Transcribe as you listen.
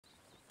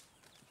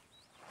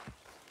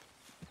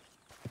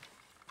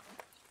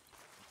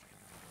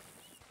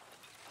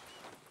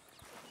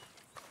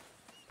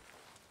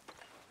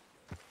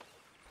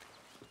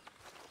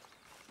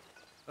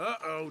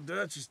Uh-oh,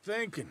 Dutch is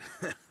thinking.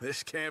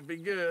 This can't be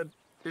good.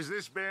 Is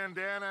this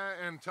bandana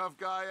and tough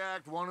guy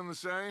act one and the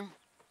same?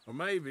 Or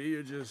maybe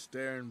you're just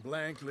staring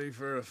blankly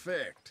for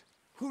effect.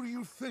 Who do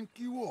you think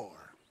you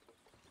are?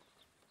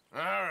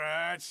 All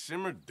right,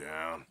 simmer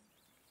down.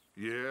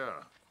 Yeah,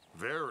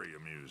 very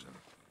amusing.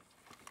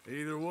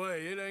 Either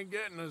way, it ain't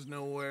getting us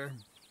nowhere.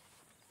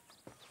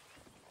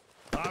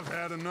 I've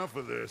had enough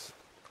of this.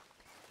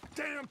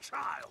 Damn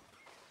child!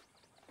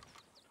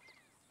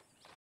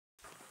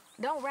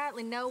 Don't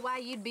rightly know why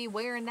you'd be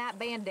wearing that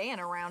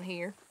bandana around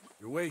here.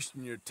 You're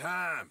wasting your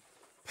time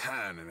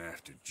pining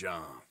after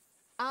John.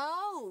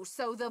 Oh,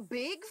 so the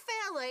big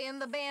fella in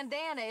the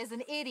bandana is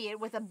an idiot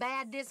with a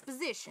bad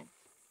disposition.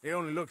 He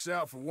only looks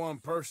out for one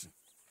person,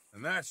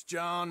 and that's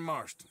John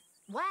Marston.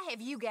 Why have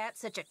you got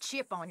such a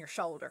chip on your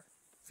shoulder?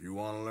 If you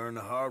want to learn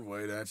the hard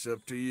way, that's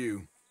up to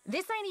you.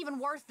 This ain't even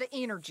worth the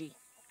energy.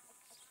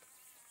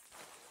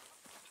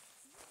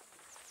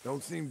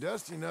 Don't seem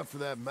dusty enough for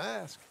that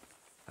mask.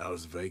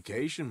 How's the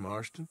vacation,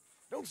 Marston?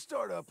 Don't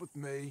start up with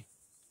me.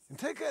 And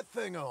take that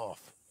thing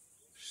off.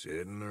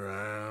 Sitting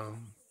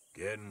around,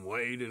 getting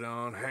waited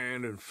on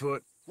hand and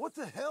foot. What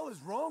the hell is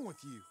wrong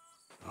with you?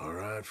 All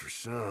right for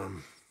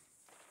some.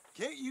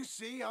 Can't you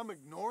see I'm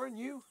ignoring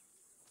you?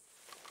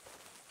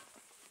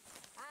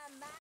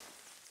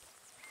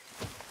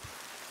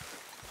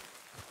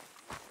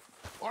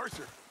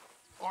 Arthur!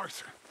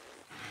 Arthur!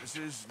 This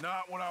is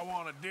not what I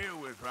want to deal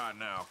with right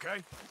now,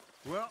 okay?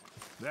 Well,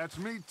 that's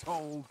me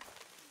told.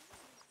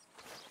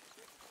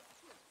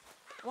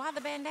 Why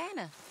the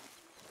bandana?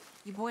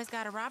 You boys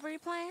got a robbery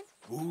plan?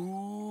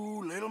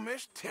 Ooh, little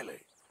Miss Tilly.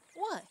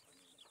 What?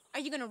 Are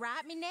you gonna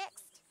ride me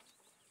next?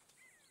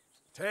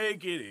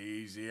 Take it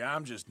easy.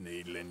 I'm just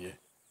needling you.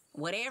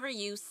 Whatever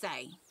you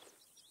say.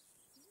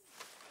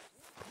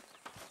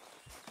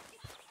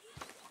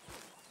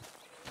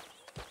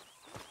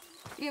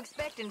 You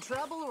expecting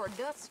trouble or a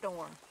dust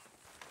storm?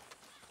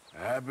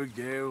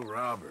 Abigail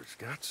Roberts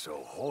got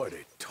so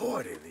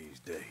hoity-toity these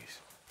days.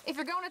 If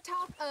you're gonna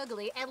talk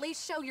ugly, at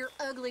least show your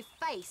ugly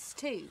face,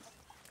 too.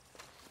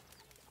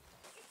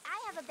 I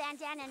have a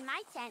bandana in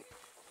my tent.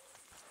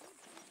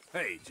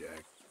 Hey,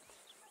 Jack.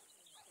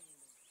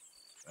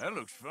 That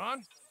looks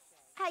fun.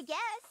 I guess.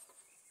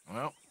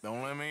 Well,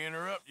 don't let me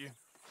interrupt you.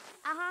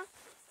 Uh-huh.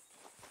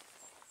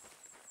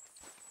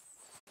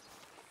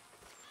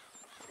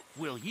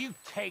 Will you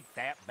take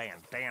that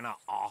bandana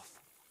off?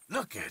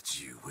 Look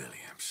at you,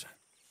 Williamson.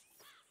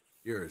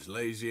 You're as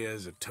lazy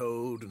as a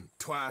toad and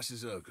twice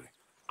as ugly.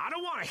 I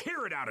don't want to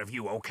hear it out of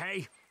you,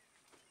 okay?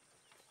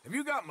 Have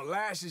you got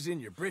molasses in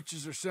your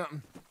britches or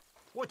something?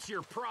 What's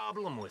your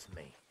problem with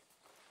me?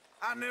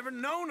 I never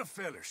known a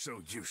feller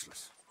so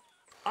useless.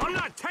 I'm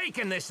not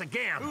taking this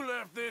again! Who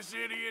left this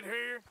idiot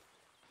here?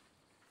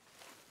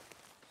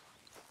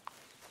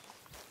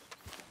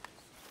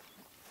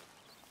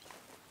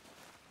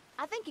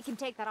 I think you can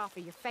take that off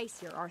of your face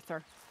here,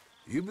 Arthur.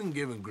 You been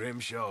giving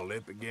Grimshaw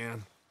lip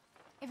again?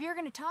 If you're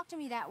gonna talk to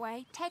me that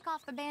way, take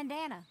off the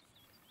bandana.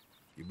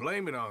 You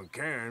blame it on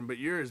Karen, but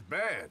you're as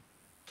bad.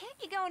 Can't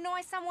you go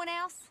annoy someone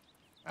else?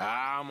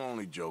 I'm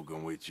only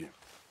joking with you.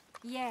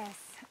 Yes,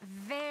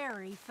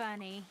 very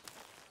funny.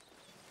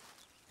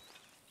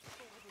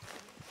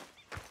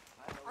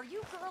 Are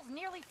you girls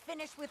nearly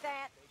finished with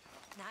that?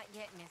 Not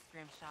yet, Miss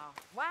Grimshaw.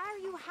 Why are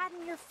you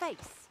hiding your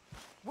face?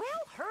 Well,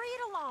 hurry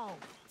it along.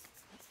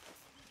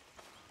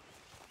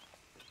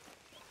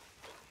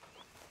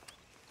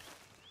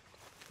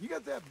 You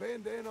got that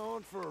bandana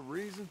on for a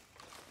reason?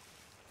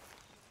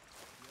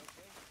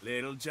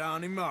 Little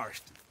Johnny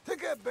Marston.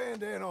 Take that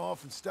bandana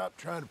off and stop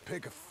trying to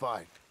pick a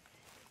fight.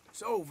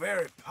 So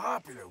very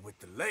popular with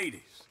the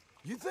ladies.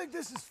 You think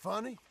this is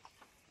funny?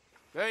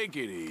 Take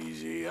it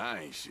easy.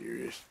 I ain't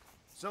serious.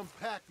 Some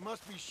pack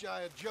must be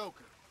shy of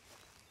Joker.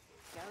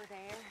 Go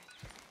there.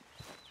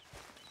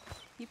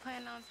 You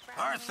planning on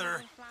sprouting Arthur!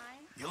 and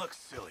flying? You look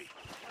silly.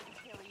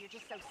 Tilly, you're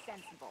just so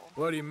sensible.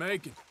 What are you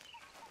making?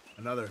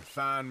 Another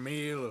fine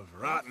meal of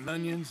rotten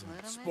onions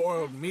and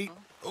spoiled meat?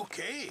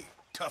 Okay,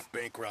 tough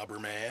bank robber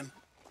man.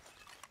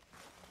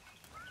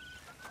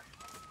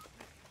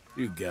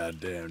 You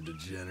goddamn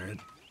degenerate.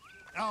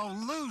 Oh,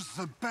 lose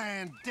the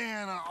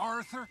bandana,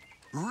 Arthur.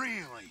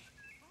 Really?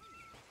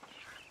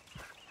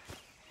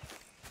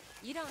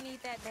 You don't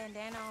need that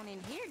bandana on in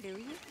here, do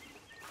you?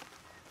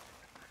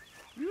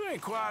 You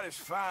ain't quite as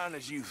fine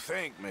as you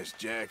think, Miss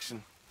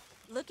Jackson.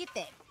 Look at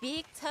that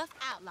big, tough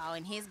outlaw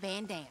in his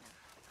bandana.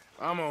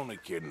 I'm only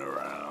kidding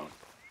around.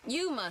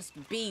 You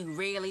must be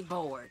really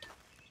bored.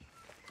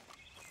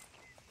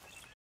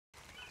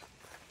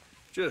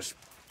 Just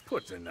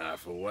put the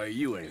knife away.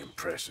 You ain't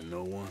impressing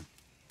no one.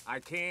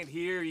 I can't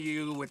hear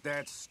you with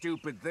that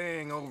stupid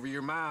thing over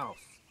your mouth.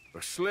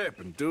 But slip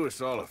and do us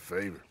all a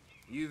favor.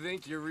 You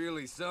think you're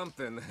really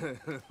something,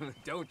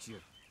 don't you?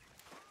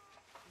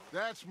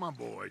 That's my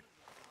boy.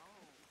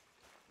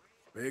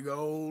 Big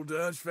old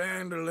Dutch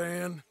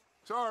Vanderland.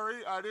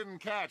 Sorry, I didn't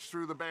catch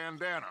through the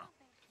bandana.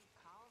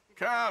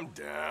 Calm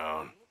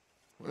down.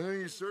 Well,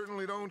 you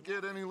certainly don't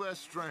get any less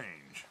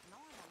strange.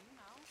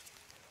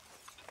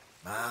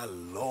 My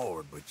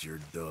lord, but you're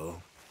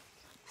dull.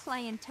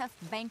 Playing tough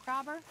bank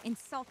robber,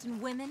 insulting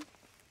women.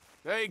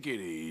 Take it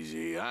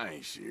easy. I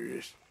ain't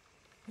serious.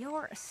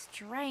 You're a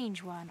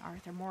strange one,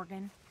 Arthur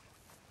Morgan.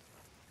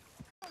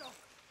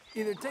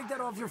 Either take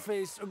that off your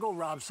face or go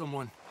rob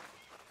someone.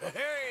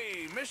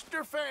 Hey,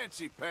 Mr.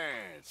 Fancy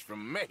Pants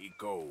from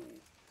Mexico.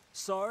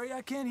 Sorry,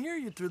 I can't hear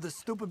you through the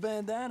stupid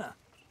bandana.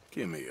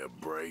 Give me a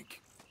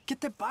break. ¿Qué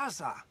te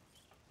pasa?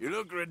 You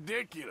look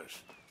ridiculous.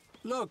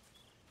 Look,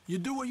 you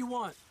do what you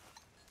want.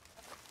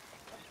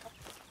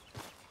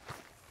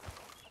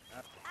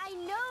 I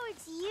know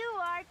it's you,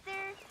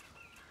 Arthur.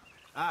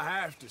 I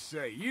have to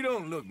say, you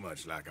don't look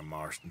much like a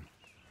Marston.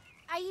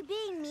 Are you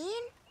being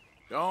mean?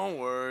 Don't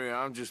worry,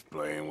 I'm just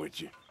playing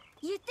with you.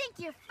 You think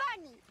you're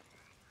funny.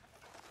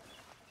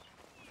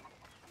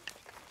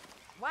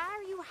 Why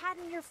are you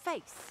hiding your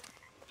face?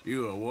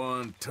 You are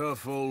one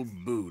tough old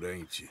boot,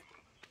 ain't you?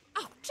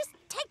 Oh, just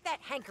take that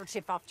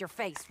handkerchief off your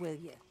face, will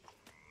you?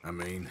 I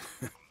mean,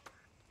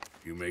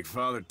 you make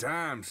Father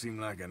Time seem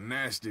like a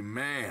nasty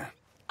man.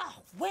 Oh,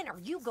 when are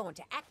you going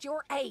to act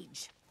your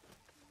age?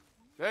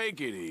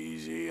 Take it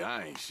easy,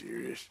 I ain't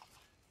serious.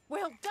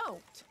 Well,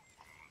 don't.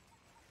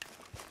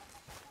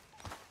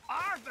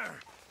 Arthur!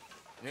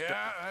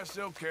 Yeah, that's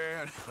okay.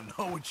 I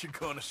know what you're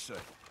gonna say.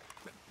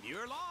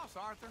 You're lost,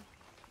 Arthur.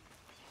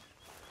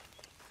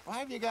 Why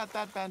have you got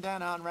that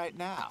bandana on right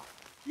now?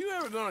 You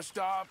ever gonna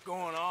stop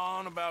going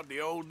on about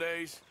the old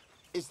days?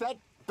 Is that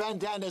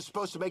bandana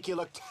supposed to make you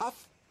look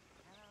tough?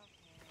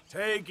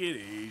 Take it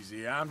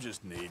easy, I'm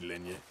just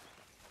needling you.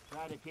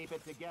 Try to keep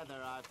it together,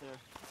 Arthur.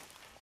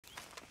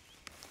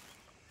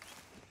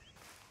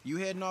 You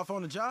heading off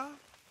on a job?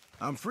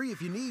 I'm free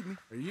if you need me.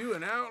 Are you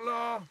an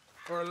outlaw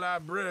or a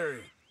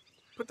librarian?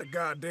 Put the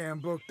goddamn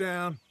book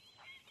down.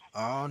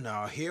 Oh,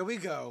 no, here we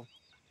go.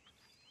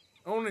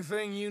 Only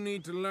thing you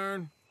need to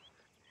learn,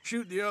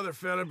 shoot the other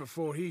fella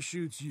before he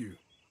shoots you.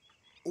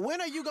 When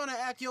are you gonna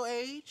act your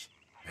age?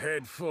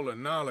 Head full of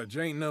knowledge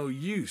ain't no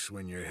use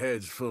when your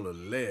head's full of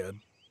lead.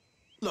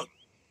 Look,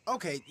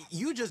 okay,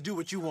 you just do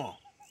what you want.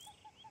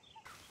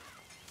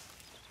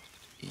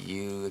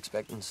 You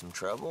expecting some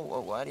trouble?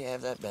 Well, why do you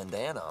have that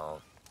bandana on?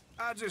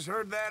 I just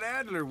heard that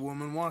Adler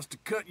woman wants to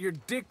cut your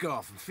dick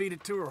off and feed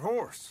it to her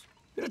horse.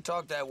 You're to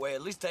talk that way,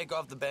 at least take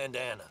off the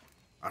bandana.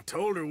 I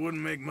told her it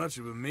wouldn't make much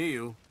of a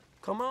meal.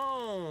 Come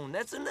on,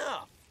 that's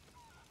enough.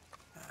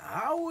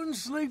 I wouldn't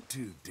sleep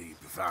too deep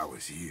if I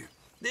was you.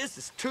 This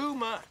is too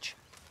much.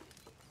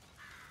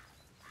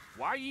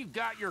 Why you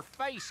got your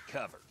face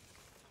covered?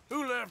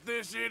 Who left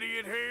this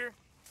idiot here?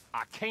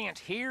 I can't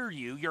hear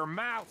you. Your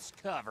mouth's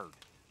covered.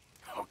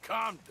 Oh,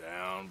 calm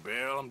down,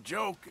 Bill. I'm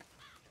joking.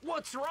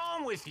 What's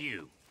wrong with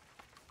you?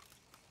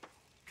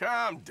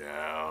 Calm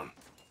down.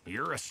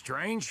 You're a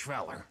strange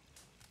feller.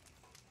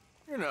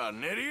 You're not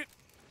an idiot.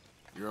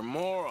 You're a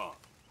moron.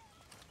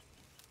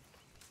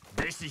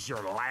 This is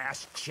your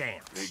last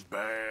chance. Big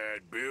bad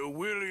Bill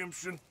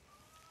Williamson.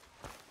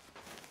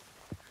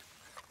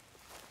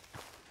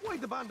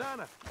 Wait, the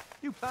bandana.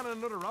 You planning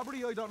another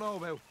robbery I don't know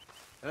about?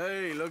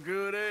 Hey, look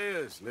who it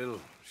is. Little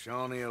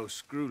Shawnee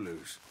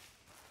O'Screwloose.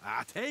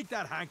 Ah, take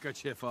that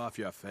handkerchief off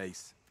your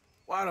face.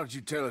 Why don't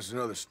you tell us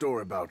another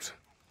story about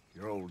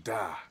your old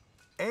da?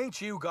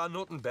 Ain't you got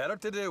nothing better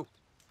to do?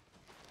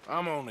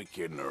 I'm only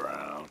kidding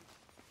around.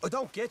 I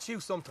don't get you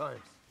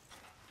sometimes.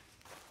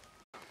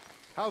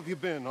 How have you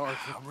been,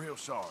 Arthur? I'm real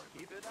sorry.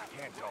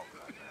 I can't talk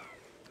right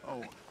now.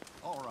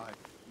 Oh, all right.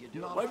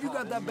 Why have you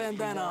got that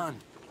bandana on?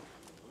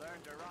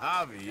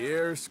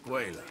 Javier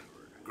Escuela.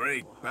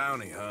 Great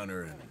bounty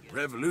hunter and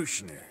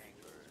revolutionary.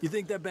 You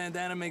think that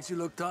bandana makes you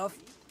look tough?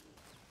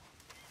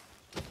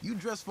 You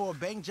dressed for a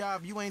bank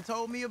job you ain't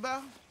told me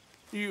about?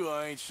 You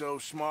ain't so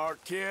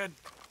smart, kid.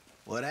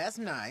 Well, that's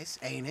nice,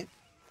 ain't it?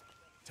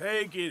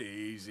 Take it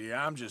easy.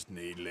 I'm just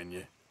needling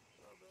you.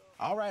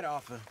 All right,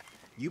 Arthur.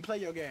 You play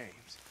your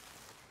games.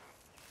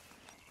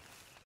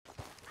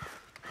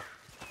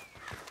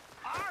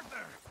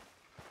 Arthur!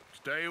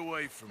 Stay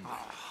away from me.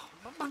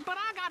 But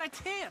I got a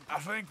tip. I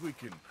think we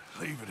can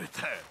leave it at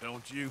that,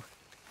 don't you?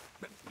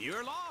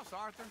 You're lost,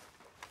 Arthur.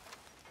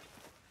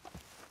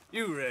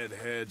 You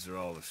redheads are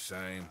all the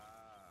same.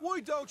 Why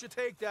don't you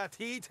take that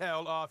tea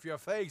towel off your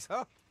face,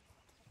 huh?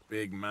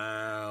 Big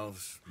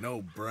mouths,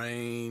 no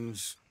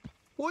brains,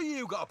 Why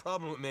you got a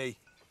problem with me?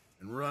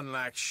 and run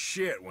like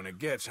shit when it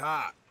gets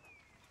hot.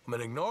 I'm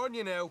ignoring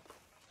you now.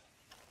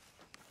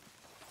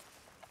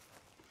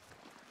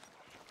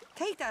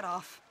 Take that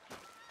off.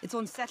 It's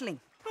unsettling.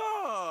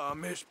 Ah,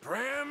 Miss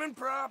Prim and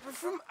Proper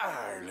from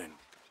Ireland.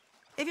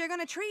 If you're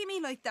gonna treat me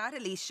like that,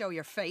 at least show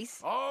your face.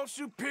 All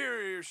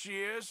superior she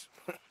is.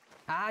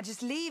 Ah,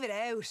 just leave it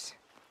out.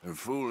 And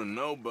fooling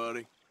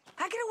nobody.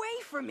 Ah, get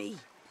away from me.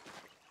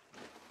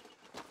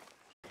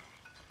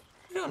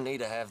 You don't need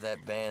to have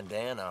that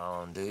bandana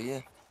on, do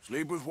you?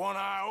 Sleep with one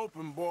eye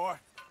open, boy.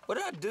 What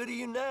did I do to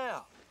you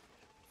now?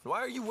 Why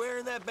are you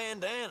wearing that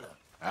bandana?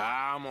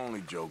 I'm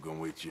only joking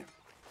with you.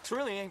 This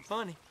really ain't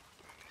funny.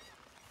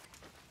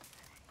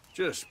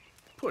 Just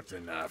put the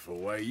knife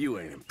away. You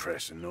ain't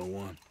impressing no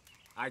one.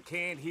 I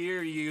can't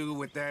hear you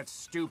with that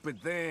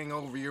stupid thing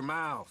over your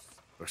mouth.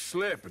 Or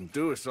slip and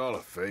do us all a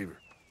favor.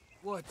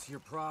 What's your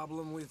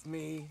problem with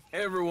me?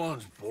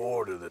 Everyone's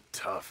bored of the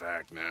tough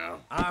act now.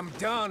 I'm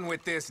done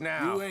with this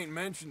now. You ain't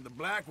mentioned the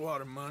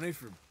Blackwater money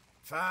for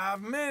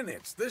 5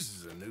 minutes. This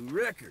is a new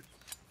record.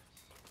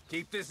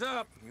 Keep this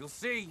up, you'll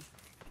see.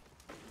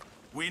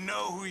 We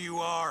know who you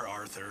are,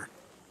 Arthur.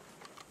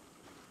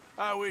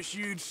 I wish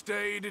you'd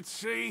stayed at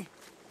sea.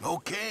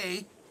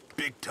 Okay.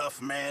 Big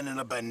tough man in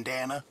a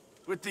bandana.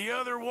 With the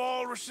other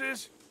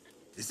walruses.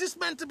 Is this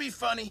meant to be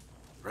funny?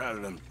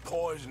 Rather than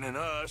poisoning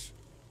us.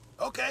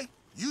 Okay,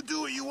 you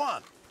do what you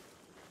want.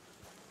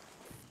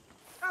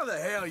 How the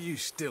hell are you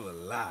still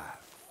alive?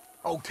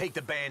 Oh, take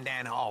the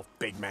bandana off,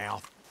 big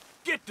mouth.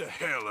 Get the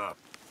hell up.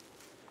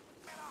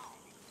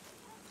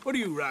 What are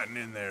you writing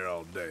in there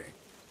all day?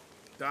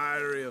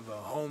 Diary of a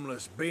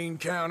homeless bean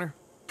counter?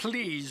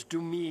 Please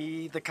do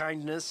me the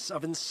kindness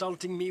of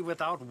insulting me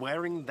without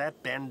wearing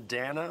that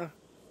bandana.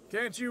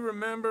 Can't you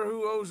remember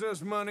who owes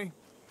us money?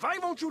 Why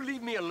won't you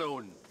leave me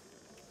alone?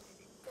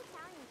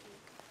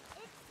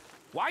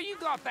 Why you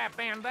got that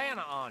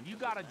bandana on? You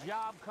got a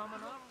job coming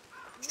up?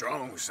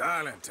 Strong,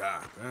 silent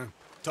type, huh?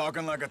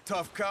 Talking like a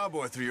tough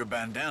cowboy through your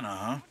bandana,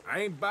 huh? I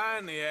ain't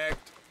buying the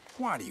act.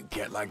 Why do you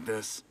get like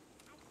this?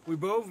 We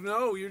both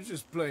know you're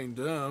just plain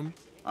dumb.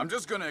 I'm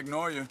just gonna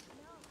ignore you.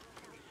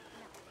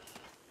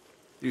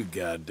 You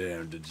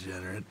goddamn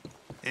degenerate.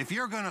 If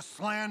you're gonna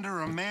slander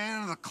a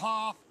man of the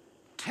cloth,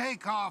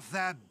 take off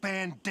that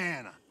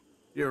bandana.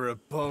 You're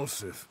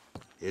repulsive.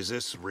 Is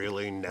this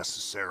really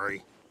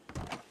necessary?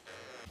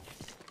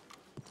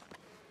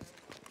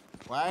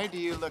 Why do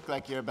you look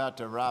like you're about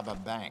to rob a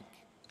bank?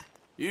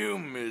 You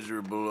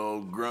miserable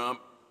old grump.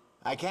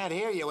 I can't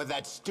hear you with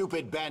that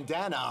stupid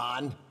bandana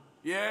on.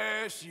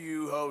 Yes,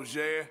 you,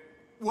 Hosea.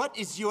 What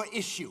is your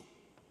issue?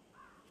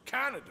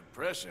 Kinda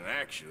depressing,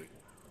 actually.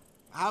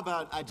 How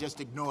about I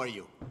just ignore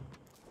you?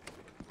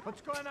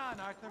 What's going on,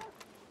 Arthur?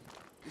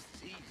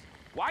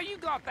 Why you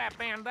got that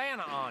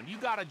bandana on? You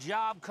got a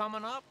job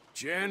coming up?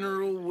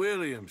 General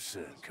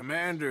Williamson,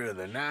 commander of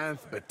the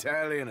 9th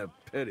Battalion of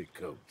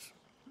Petticoats.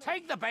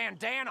 Take the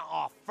bandana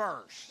off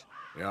first.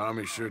 The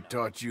Army sure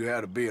taught you how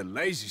to be a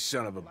lazy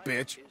son of a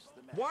bitch.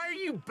 Why are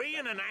you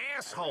being an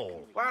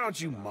asshole? Why don't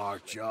you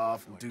march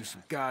off and do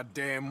some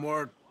goddamn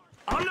work?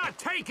 I'm not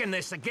taking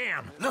this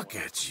again. Look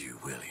at you,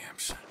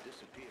 Williamson.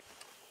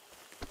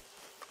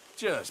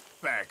 Just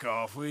back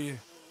off, will you?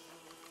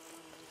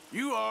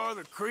 You are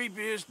the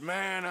creepiest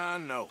man I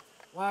know.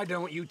 Why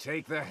don't you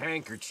take the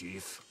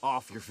handkerchief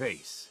off your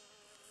face?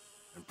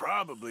 And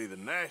probably the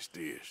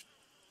nastiest.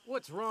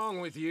 What's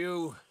wrong with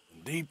you?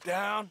 And deep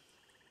down,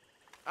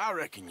 I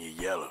reckon you're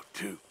yellow,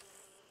 too.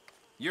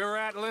 You're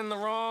rattling the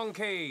wrong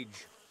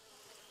cage.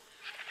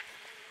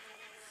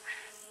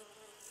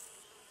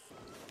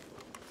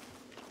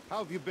 How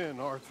have you been,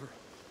 Arthur?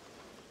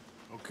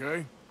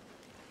 Okay.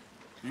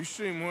 You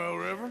seem well,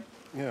 Reverend.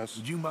 Yes.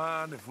 Would you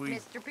mind if we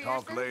Mr.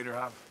 talk Pearson? later?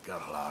 I've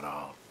got a lot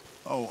on.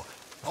 Oh,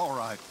 all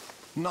right.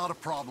 Not a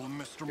problem,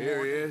 Mr. Here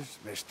Morgan. he is,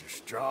 Mr.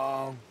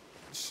 Strong,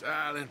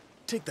 silent.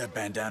 Take that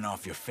bandana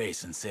off your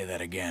face and say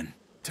that again.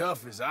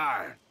 Tough as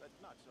iron.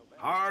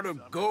 Heart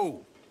of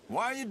gold.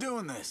 Why are you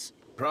doing this?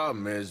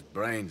 Problem is,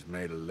 brain's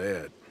made of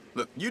lead.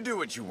 Look, you do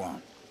what you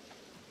want.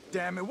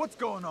 Damn it, what's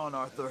going on,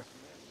 Arthur?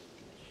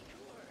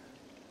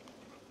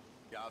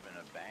 Job in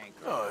a bank.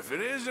 Oh, if it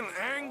isn't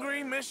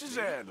angry Mrs.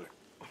 Adler.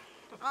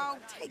 Oh,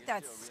 take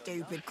that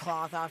stupid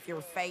cloth off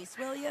your face,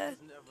 will you?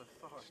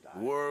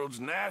 World's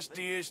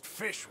nastiest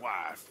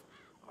fishwife.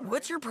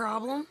 What's your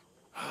problem?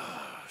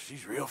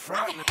 She's real I'm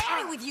frightening.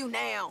 hanging with you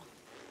now.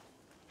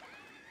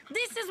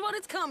 This is what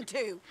it's come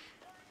to.